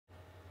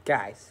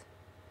Guys,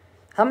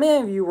 how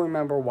many of you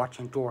remember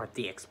watching Dora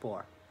the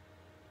Explorer?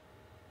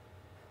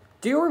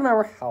 Do you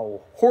remember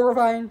how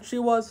horrifying she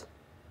was?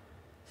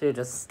 She would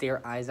just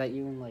stare eyes at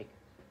you and like,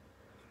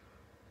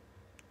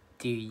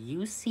 do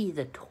you see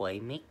the toy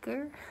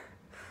maker?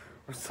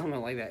 Or something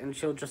like that. And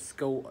she'll just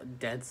go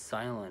dead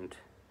silent.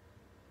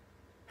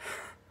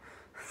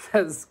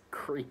 That's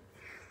creepy.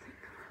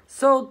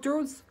 So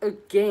there's a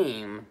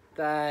game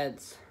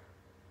that's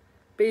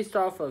based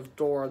off of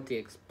Dora the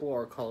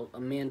Explorer called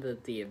Amanda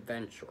the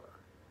Adventurer.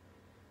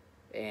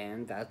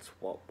 And that's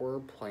what we're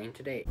playing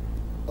today.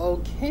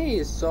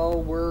 Okay, so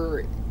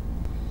we're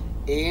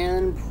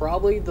in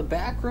probably the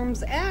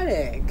backroom's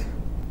attic.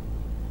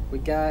 We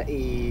got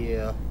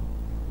a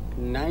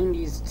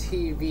 90s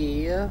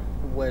TV,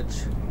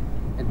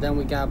 and then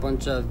we got a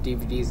bunch of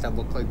DVDs that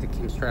look like they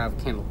came straight out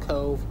of Candle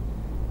Cove.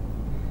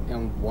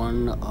 And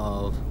one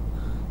of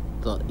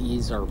the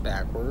E's are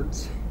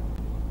backwards.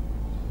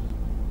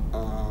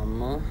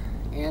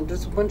 And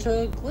there's a bunch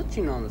of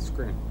glitching on the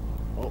screen.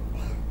 Oh.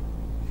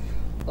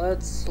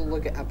 Let's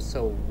look at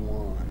episode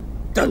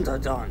 1. Dun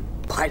dun dun!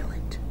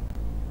 Pilot!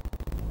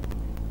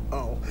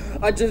 Oh,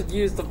 I just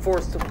used the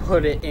force to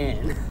put it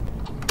in.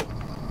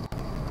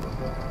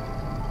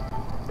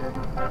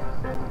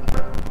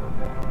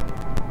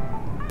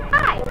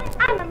 Hi,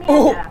 I'm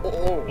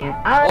Amanda. And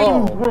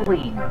I'm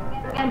Willie.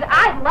 And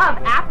I love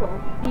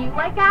apples. Do you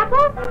like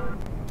apples?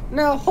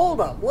 Now,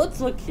 hold up. Let's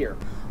look here.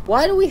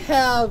 Why do we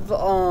have,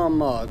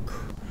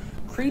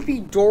 creepy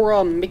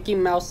Dora Mickey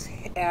Mouse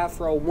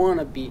Afro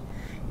wannabe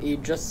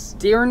just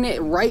staring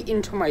it right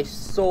into my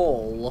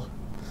soul?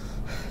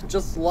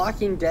 Just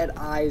locking dead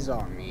eyes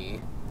on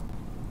me.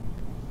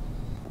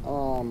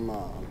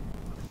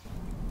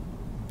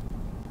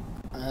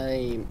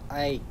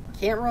 I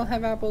can't really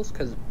have apples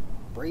because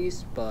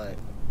brace, but,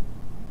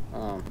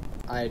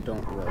 I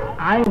don't really.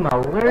 I'm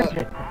allergic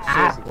to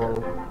apples.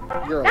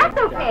 That's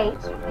okay.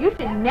 You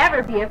should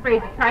never be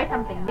afraid to try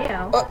something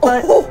new. But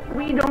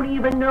we don't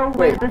even know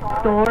where the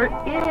store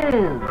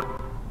is.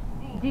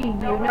 Do you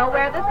know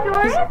where the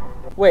store is?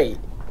 Wait.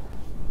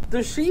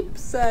 The sheep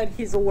said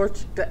he's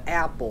allergic to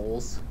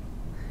apples.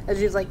 And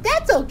she's like,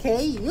 that's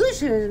okay. You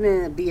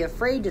shouldn't be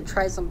afraid to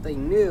try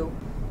something new.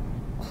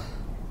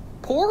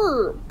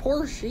 Poor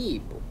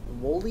sheep.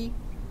 Woolly.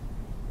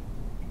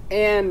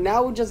 And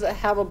now we just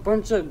have a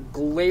bunch of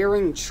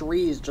glaring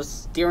trees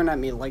just staring at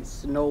me like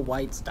Snow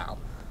White style.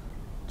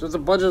 There's a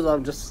bunch of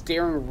them just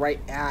staring right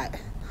at.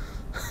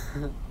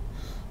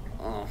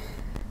 Oh.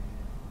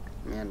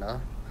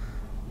 Amanda.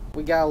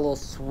 We got a little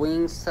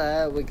swing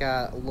set. We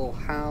got a little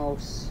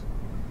house.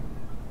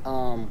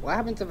 What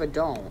happens if I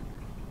don't?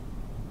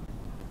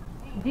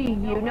 Do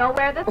you know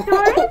where the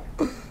store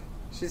is?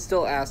 She's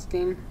still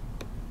asking.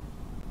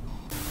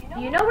 Do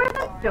you know where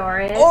the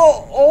store is?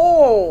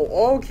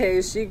 Oh,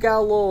 okay. She got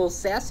a little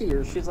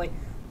sassier. She's like,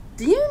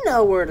 do you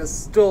know where the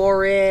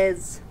store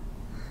is?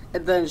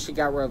 And then she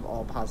got rid of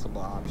all possible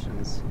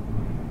options.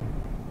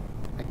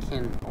 I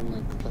can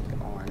only click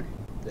on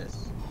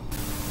this.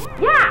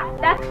 Yeah,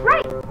 that's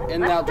right.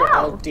 And Let's now they're go.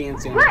 all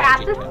dancing. We're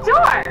at the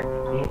store.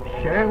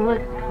 It sure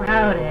looks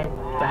crowded.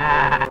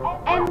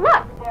 Bah. And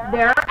look,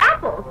 there are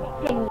apples.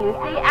 Can you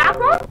see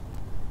apples?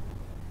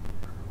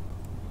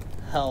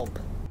 Help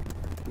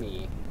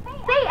me.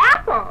 Say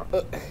apple.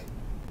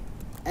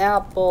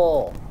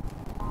 Apple.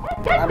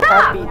 Good I'm job.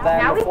 happy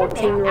that Now I'm a we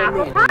can make 14-year-old apple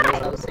man who knows pie.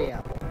 how to say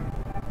apple.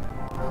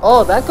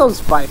 Oh, that goes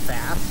by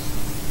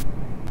fast.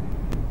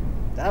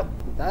 That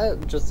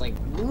just like,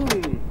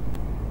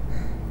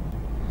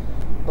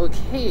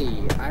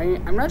 Okay,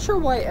 I'm not sure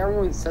why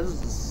everyone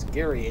says it's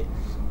scary.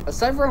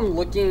 Aside from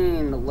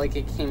looking like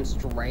it came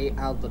straight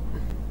out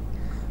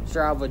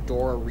of a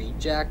Dora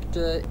reject,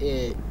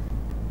 it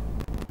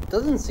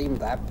doesn't seem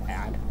that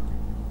bad.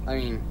 I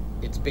mean,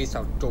 it's based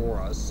off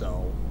Dora,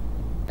 so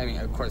I mean,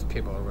 of course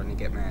people are going to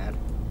get mad.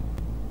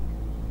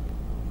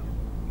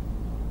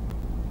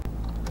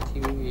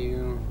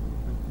 TV.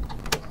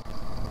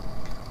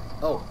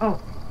 Oh,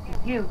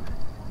 it's you.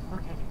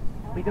 Okay,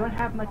 we don't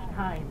have much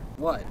time.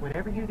 What?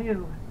 Whatever you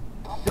do,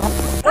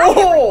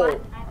 Oh!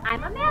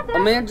 I'm Amanda.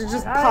 Amanda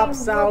just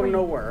pops out of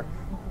nowhere.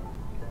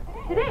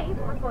 Today,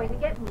 we're going to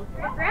get meat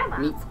for Grandma.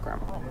 Meat for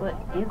Grandma. But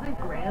isn't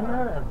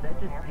Grandma a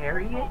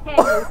vegetarian? Can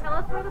you tell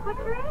us where the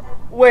butcher is?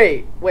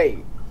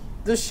 Wait.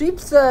 The sheep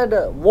said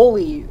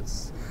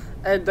Woolies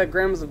and that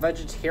Grandma's a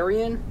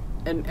vegetarian,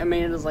 and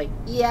Amanda's like,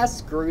 yeah,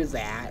 screw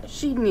that.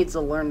 She needs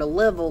to learn to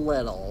live a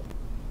little.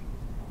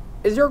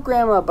 Is your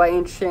grandma by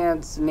any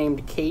chance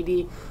named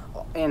Katie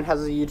and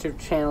has a YouTube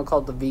channel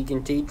called The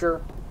Vegan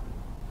Teacher?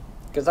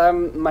 Because I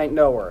might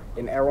know her,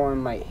 and everyone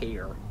might hate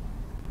her.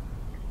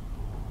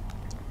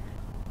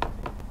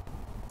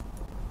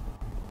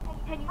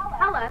 Can you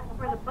tell us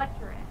where the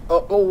butcher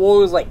is?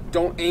 Woolie's like,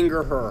 don't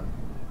anger her.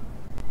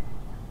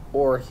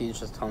 Or he's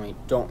just telling me,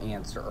 don't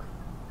answer.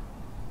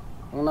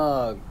 I'm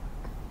gonna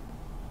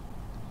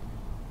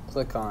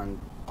click on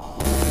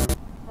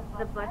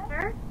The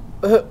butcher?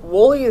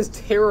 Wooly is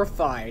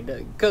terrified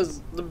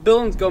because the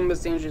buildings go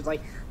missing. And she's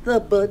like, the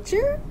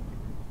butcher?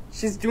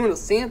 She's doing a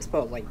Santa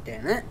pose like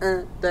that.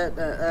 There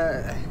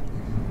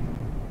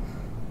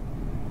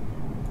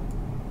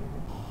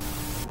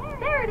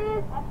it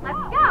is.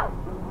 Let's go.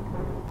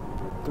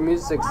 The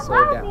music's Hello,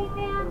 slowed down. Meat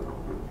Man.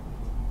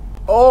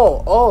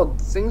 Oh,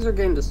 things are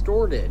getting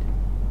distorted.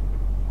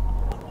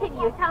 Can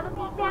you tell the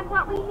Meat Man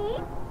what we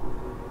need?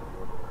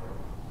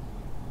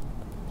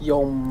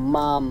 Yo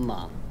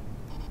mama.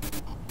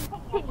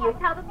 Can you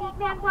tell the Meat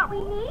Man what we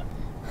need?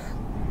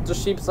 The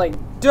sheep's like,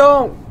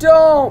 don't!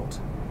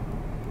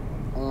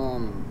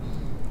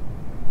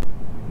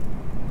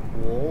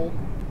 Wool?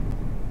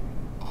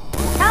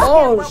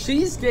 Oh,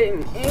 she's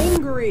getting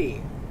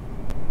angry!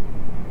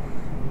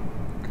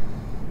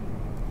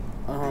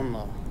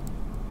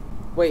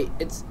 Wait,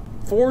 it's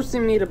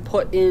forcing me to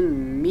put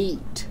in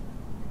meat.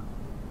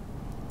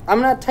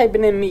 I'm not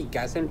typing in meat,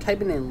 guys. I'm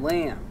typing in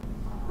lamb.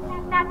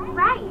 That's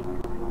right.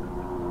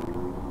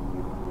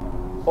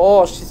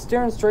 Oh, she's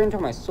staring straight into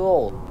my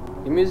soul.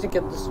 The music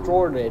gets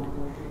distorted,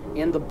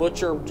 and the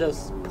butcher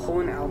just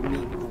pulling out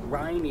meat,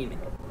 grinding it,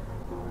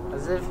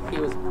 as if he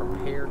was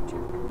prepared to.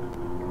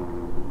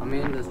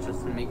 Amanda's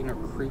just making her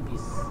creepy.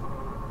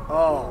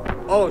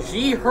 Oh,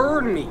 she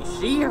heard me.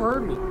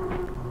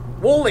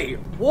 Wooly,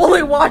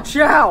 watch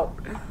out!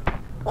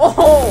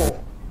 Oh,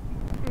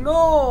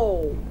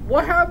 no!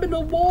 What happened to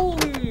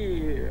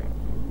Wooly?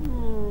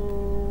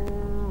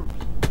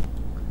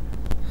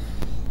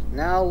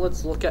 Now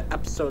let's look at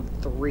episode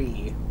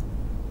 3.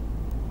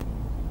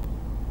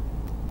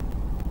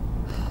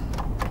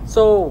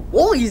 So,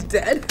 Wooly's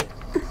dead?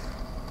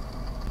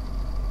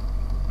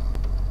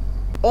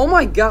 Oh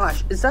my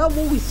gosh, is that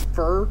Wooly's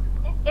fur?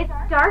 It's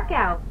dark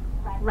out.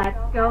 Let's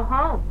go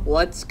home.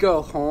 Let's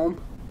go home.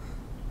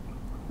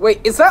 Wait,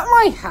 is that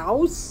my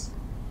house?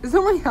 Is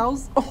that my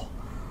house?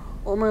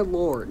 Oh my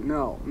lord,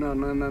 no.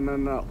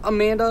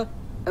 Amanda,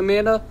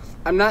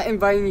 I'm not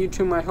inviting you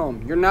to my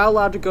home. You're not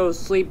allowed to go to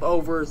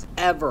sleepovers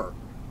ever.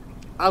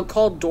 I'll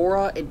call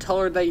Dora and tell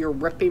her that you're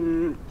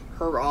ripping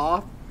her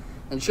off,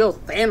 and she'll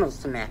Thanos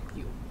snap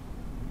you.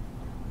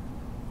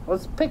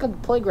 Let's pick up the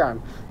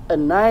playground.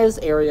 Anaya's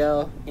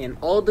area, and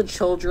all the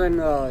children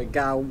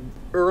got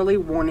early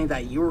warning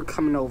that you were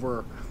coming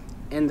over,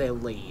 and they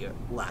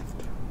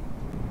left.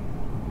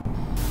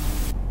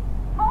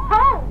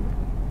 Home.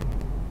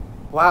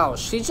 Wow,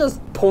 she's just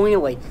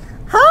pointing like,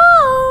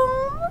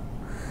 home!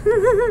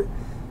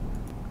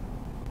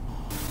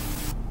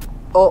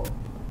 Oh,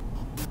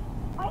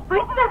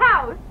 Where's the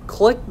house?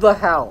 click the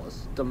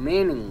house,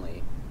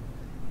 demandingly,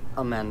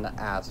 Amanda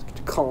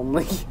asked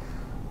calmly.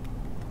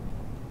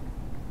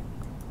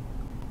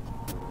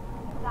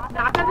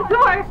 Knock on the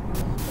door.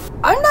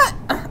 I'm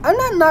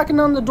not knocking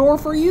on the door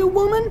for you,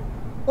 woman.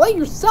 Let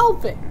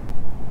yourself in.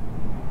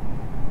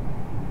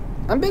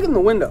 I'm big in the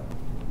window.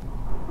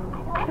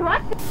 I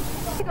want to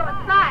go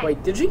inside.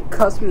 Wait, did she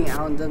cuss me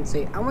out and then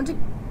say, I want to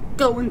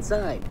go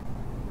inside?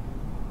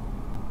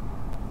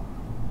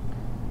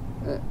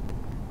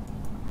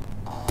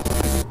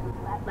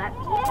 Let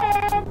me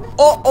in.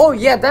 Oh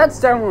yeah, that's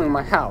definitely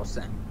my house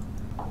then.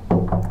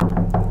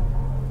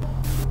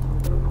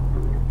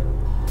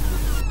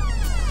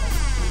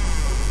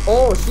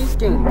 Oh, she's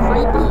getting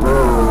creepy.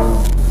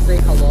 Say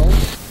hello.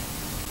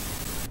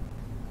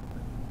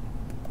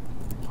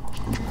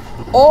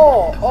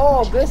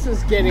 Oh, this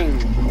is,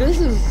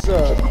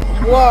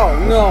 whoa,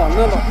 no.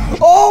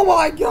 Oh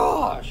my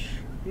gosh!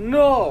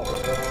 No,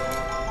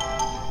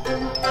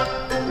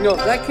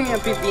 that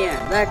can't be the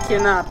end. That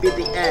cannot be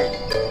the end.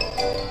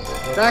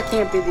 That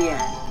can't be the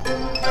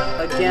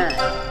end. Again.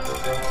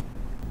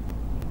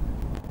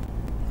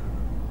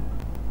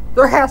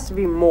 There has to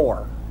be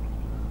more.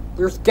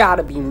 There's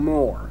gotta be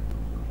more.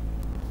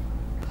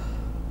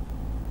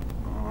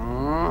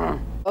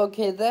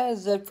 Okay, that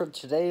is it for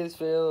today's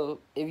video.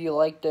 If you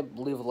liked it,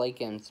 leave a like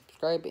and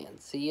subscribe,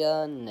 and see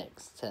ya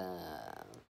next time.